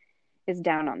heat is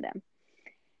down on them.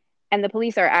 And the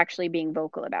police are actually being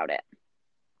vocal about it.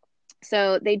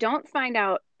 So they don't find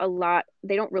out a lot.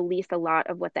 They don't release a lot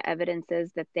of what the evidence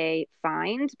is that they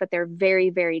find, but they're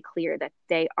very, very clear that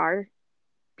they are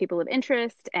people of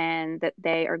interest and that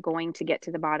they are going to get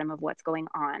to the bottom of what's going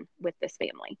on with this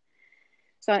family.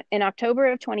 So in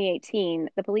October of 2018,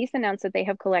 the police announced that they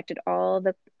have collected all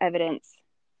the evidence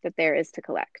that there is to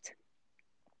collect.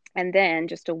 And then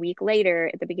just a week later,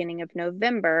 at the beginning of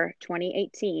November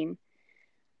 2018,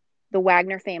 the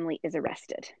Wagner family is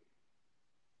arrested.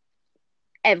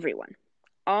 Everyone,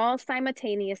 all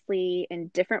simultaneously in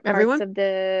different parts of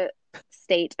the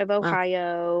state of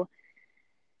Ohio. Wow.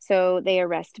 So they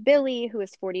arrest Billy, who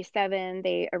is 47.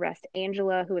 They arrest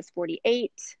Angela, who is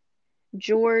 48.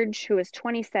 George, who is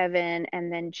 27.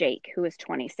 And then Jake, who is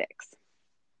 26.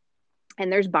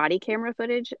 And there's body camera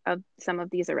footage of some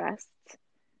of these arrests,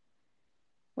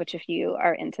 which if you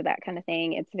are into that kind of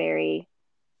thing, it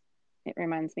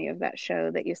reminds me of that show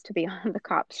that used to be on the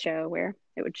Cops show where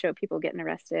it would show people getting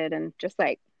arrested and just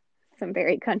like some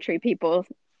very country people.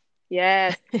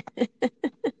 Yes.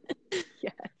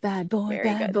 Yes. Bad boy, very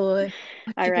bad good. boy.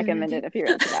 I recommend it if you're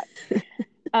into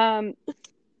that.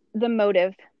 The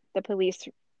motive the police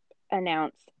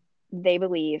announce they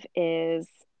believe is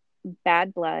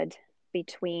bad blood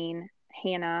between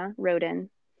Hannah Roden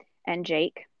and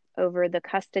Jake over the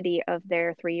custody of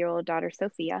their 3-year-old daughter,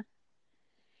 Sophia.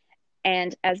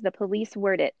 And as the police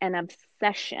word it, an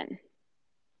obsession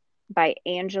by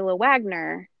Angela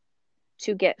Wagner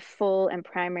to get full and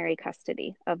primary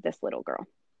custody of this little girl.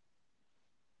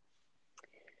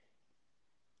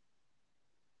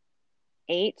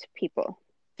 8 people.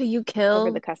 So you kill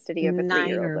over the custody of a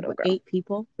 3-year-old little girl. 8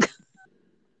 people?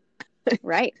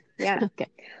 Right. Yeah. Okay.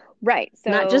 Right.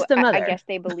 So not just the mother. I guess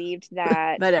they believed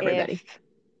that but everybody.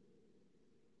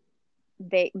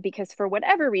 Because for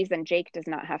whatever reason, Jake does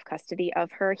not have custody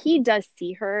of her. He does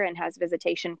see her and has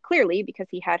visitation, clearly, because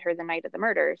he had her the night of the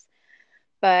murders.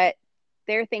 But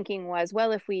their thinking was,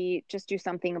 well, if we just do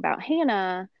something about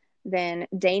Hannah, then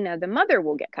Dana, the mother,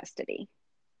 will get custody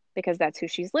because that's who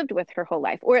she's lived with her whole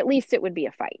life, or at least it would be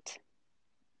a fight.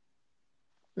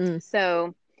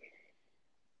 So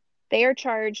they are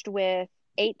charged with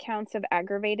 8 counts of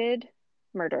aggravated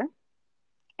murder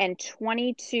and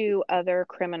 22 other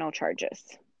criminal charges.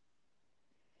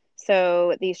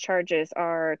 So these charges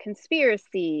are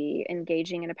conspiracy,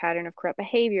 engaging in a pattern of corrupt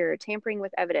behavior, tampering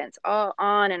with evidence, all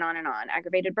on and on and on,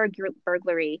 aggravated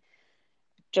burglary,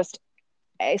 just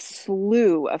a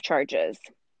slew of charges.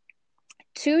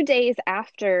 2 days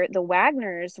after the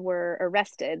Wagners were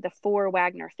arrested, the 4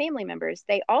 Wagner family members,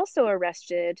 they also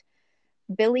arrested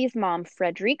Billy's mom,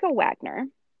 Frederica Wagner,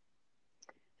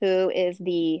 who is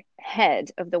the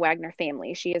head of the Wagner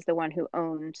family. She is the one who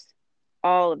owns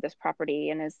all of this property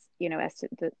and is, as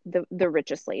the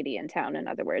richest lady in town, in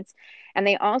other words. And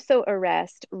they also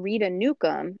arrest Rita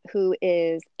Newcomb, who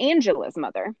is Angela's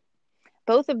mother.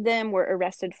 Both of them were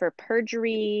arrested for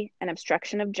perjury and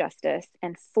obstruction of justice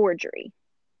and forgery,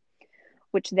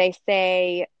 which they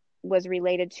say was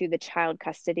related to the child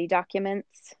custody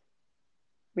documents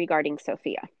regarding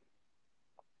Sophia.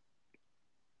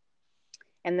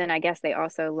 And then I guess they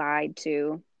also lied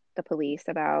to the police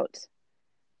about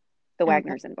the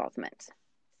Wagner's involvement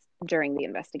during the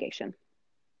investigation.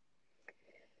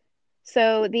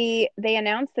 So they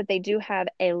announced that they do have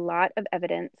a lot of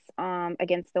evidence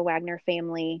against the Wagner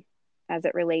family as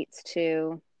it relates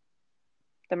to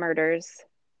the murders.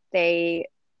 They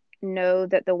know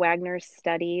that the Wagners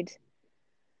studied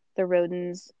the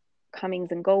Rodens'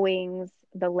 comings and goings,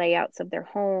 the layouts of their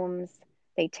homes.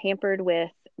 They tampered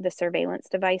with the surveillance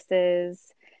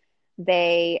devices.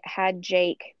 They had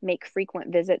Jake make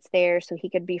frequent visits there so he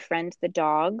could befriend the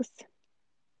dogs.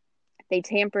 They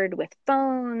tampered with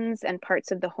phones and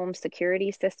parts of the home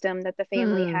security system that the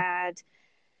family had.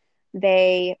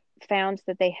 They found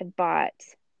that they had bought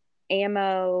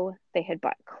ammo, they had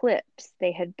bought clips,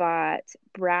 they had bought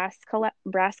brass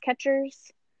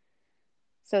catchers.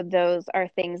 So those are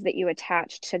things that you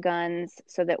attach to guns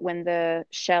so that when the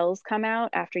shells come out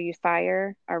after you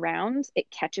fire a round,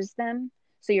 it catches them.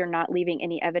 So you're not leaving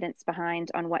any evidence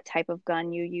behind on what type of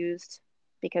gun you used,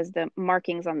 because the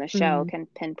markings on the shell can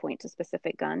pinpoint a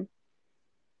specific gun.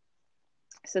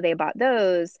 So they bought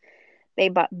those. They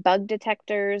bought bug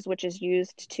detectors, which is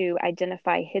used to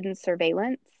identify hidden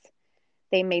surveillance.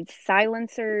 They made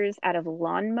silencers out of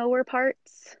lawnmower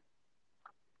parts.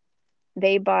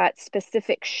 They bought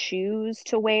specific shoes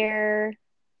to wear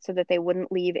so that they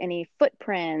wouldn't leave any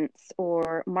footprints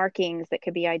or markings that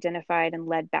could be identified and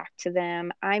led back to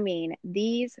them. I mean,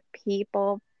 these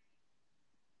people.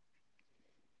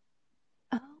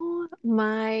 Oh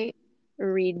my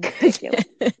Ridiculous.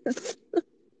 goodness.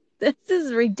 This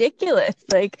is ridiculous.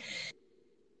 Like,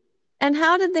 and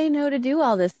how did they know to do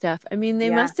all this stuff? I mean, they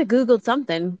Yeah. must have Googled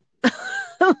something.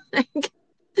 Like,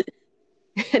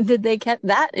 did they kept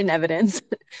that in evidence?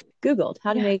 Googled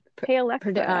how to Yeah. make Hey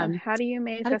Alexa, how do you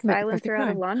make how to a commit the silencer perfect out of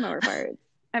crime. lawnmower parts?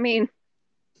 I mean,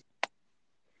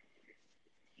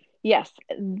 yes,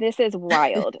 this is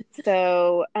wild.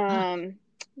 So,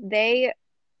 they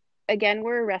again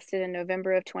were arrested in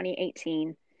November of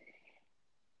 2018.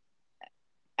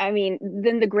 I mean,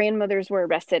 then the grandmothers were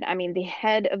arrested. I mean, the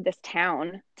head of this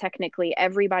town, technically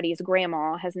everybody's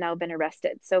grandma, has now been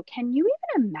arrested. So, can you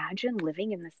even imagine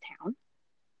living in this town?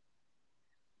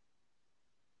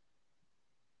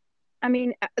 I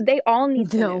mean, they all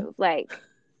need to No. move. Like,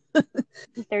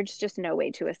 there's just no way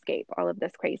to escape all of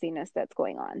this craziness that's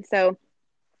going on. So,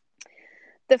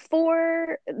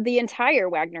 the entire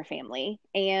Wagner family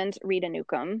and Rita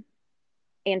Newcomb,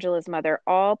 Angela's mother,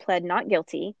 all pled not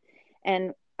guilty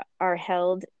and are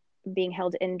being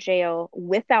held in jail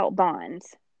without bond,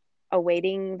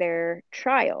 awaiting their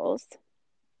trials.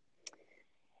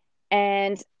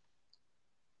 And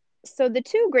so the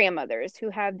two grandmothers who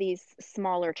have these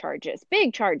smaller charges,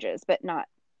 big charges, but not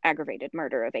aggravated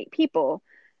murder of 8 people,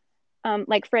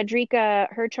 like Frederica,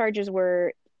 her charges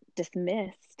were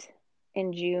dismissed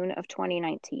in June of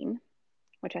 2019,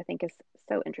 which I think is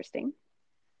so interesting.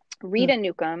 Rita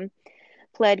Newcomb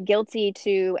pled guilty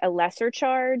to a lesser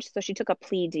charge. So she took a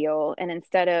plea deal. And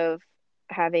instead of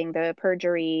having the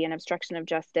perjury and obstruction of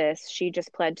justice, she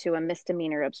just pled to a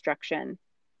misdemeanor obstruction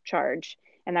charge.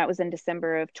 And that was in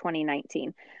December of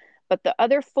 2019. But the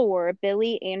other four,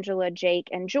 Billy, Angela, Jake,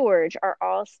 and George, are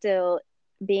all still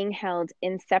being held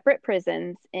in separate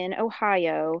prisons in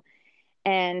Ohio.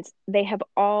 And they have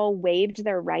all waived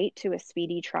their right to a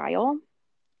speedy trial.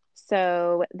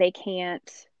 So they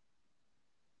can't,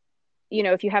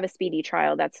 if you have a speedy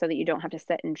trial, that's so that you don't have to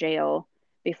sit in jail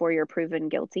before you're proven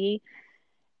guilty.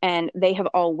 And they have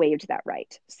all waived that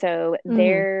right. So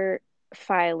they're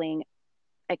filing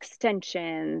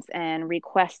extensions and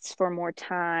requests for more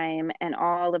time, and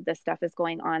all of this stuff is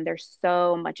going on. There's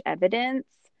so much evidence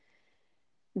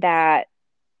that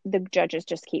the judges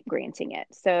just keep granting it.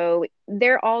 So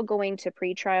they're all going to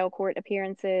pretrial court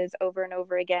appearances over and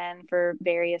over again for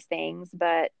various things,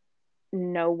 but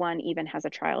no one even has a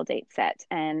trial date set.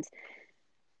 And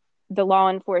the law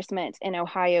enforcement in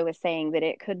Ohio is saying that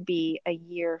it could be a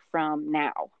year from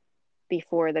now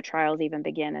before the trials even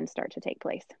begin and start to take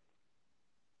place.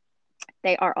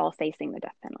 They are all facing the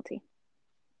death penalty.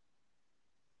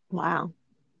 Wow.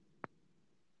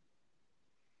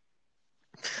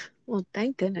 Well,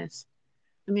 thank goodness.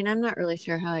 I mean, I'm not really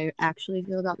sure how I actually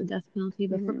feel about the death penalty,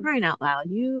 but for crying out loud,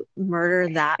 you murder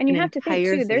that And you an have to think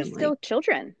entire too, there's family. still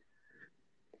children.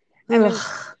 I mean,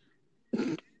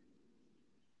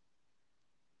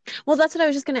 well, that's what I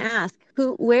was just going to ask.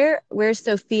 Where's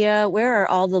Sophia? Where are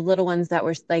all the little ones that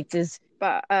were like this?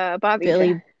 Bobby Joe,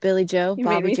 you Bobby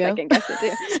made me Joe. second guess it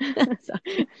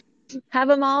too. Have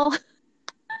them all.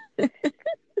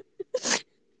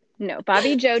 No,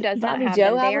 Bobby Joe does Bobby not have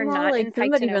Joe them. They are them all? not Like, in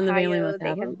somebody Piketon, from the family Ohio. must They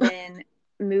have have them. been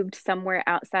moved somewhere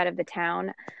outside of the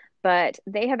town, but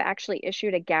they have actually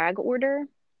issued a gag order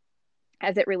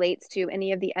as it relates to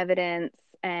any of the evidence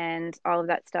and all of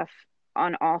that stuff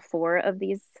on all four of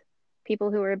these people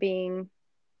who are being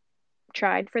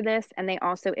tried for this. And they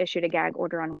also issued a gag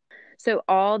order on. So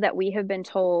all that we have been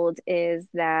told is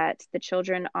that the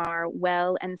children are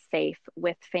well and safe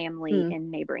with family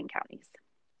in neighboring counties.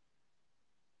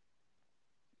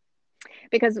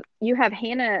 Because you have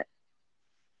Hannah.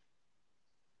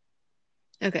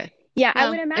 Okay. Yeah, well, I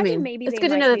would imagine maybe it's they good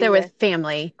to might know that be they're with with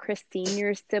family. Chris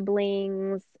Sr.'s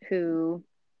siblings who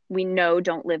we know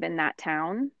don't live in that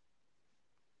town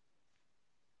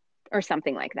or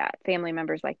something like that, family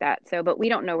members like that. So, but we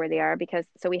don't know where they are because,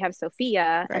 so we have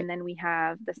Sophia, Right. and then we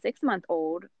have the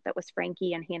 6-month-old that was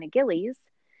Frankie and Hannah Gillies.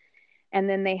 And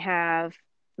then they have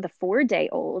the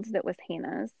 4-day-old that was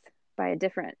Hannah's by a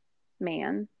different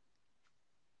man.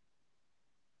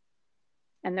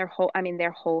 And their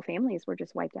whole families were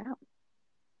just wiped out.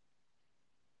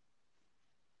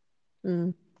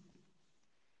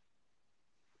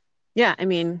 Yeah, I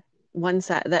mean, one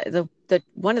side, the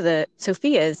one of the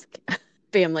Sophia's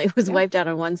family was wiped out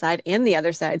on one side and the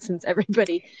other side, since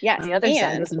everybody Yes, on the other side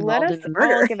and was let involved us in the all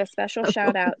murder. give a special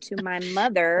shout out to my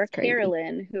mother, Crazy.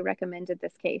 Carolyn, who recommended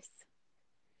this case.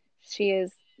 She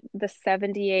is the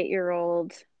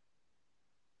 78-year-old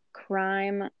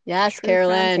crime Yes, true crime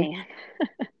Carolyn. fan.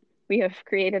 We have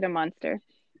created a monster.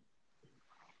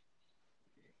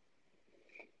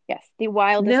 Yes, the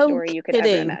wildest No story you could ever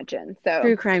kidding. imagine. So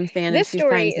True crime fan, and this she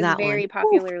story finds is that very one.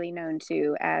 popularly known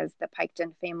too as the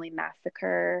Piketon Family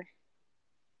Massacre.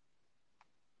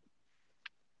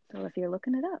 So if you're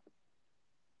looking it up.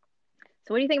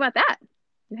 So what do you think about that?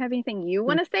 You have anything you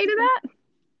want to say to that?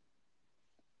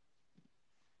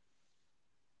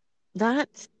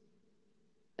 That,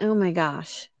 oh my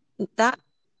gosh, that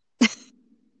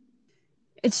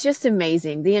it's just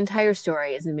amazing. The entire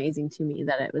story is amazing to me,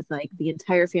 that it was like the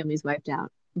entire family's wiped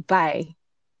out by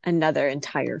another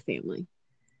entire family,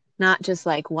 not just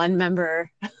like one member.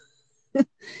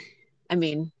 I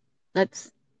mean,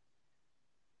 that's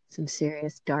some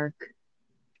serious dark,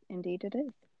 Indeed it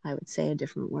is. I would say a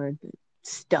different word, but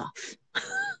stuff.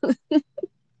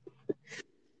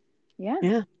 Yeah.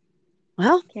 Yeah.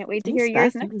 Well, Can't wait to thanks, hear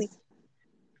yours Beth. next week.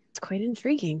 It's quite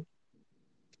intriguing.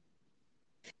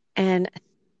 And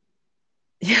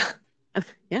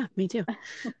yeah, me too. Oh,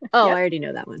 Yep. I already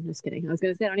know that one. Just kidding. I was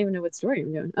going to say, I don't even know what story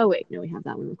I'm going. Oh, wait, no, we have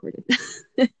that one recorded.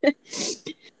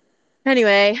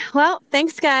 Anyway, well,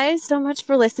 thanks guys so much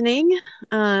for listening.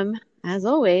 As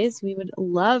always, we would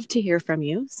love to hear from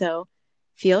you. So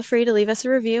feel free to leave us a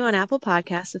review on Apple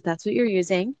Podcasts if that's what you're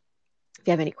using. If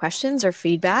you have any questions or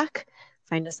feedback,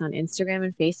 find us on Instagram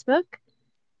and Facebook.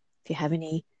 If you have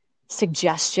any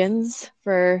suggestions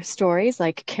for stories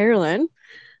like Carolyn,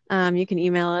 you can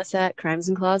email us at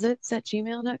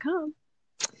crimesandclosets@gmail.com.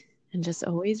 And just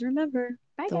always remember,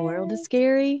 Bye, the world guys. is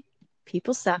scary.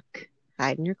 People suck.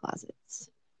 Hide in your closets.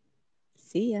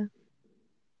 See ya.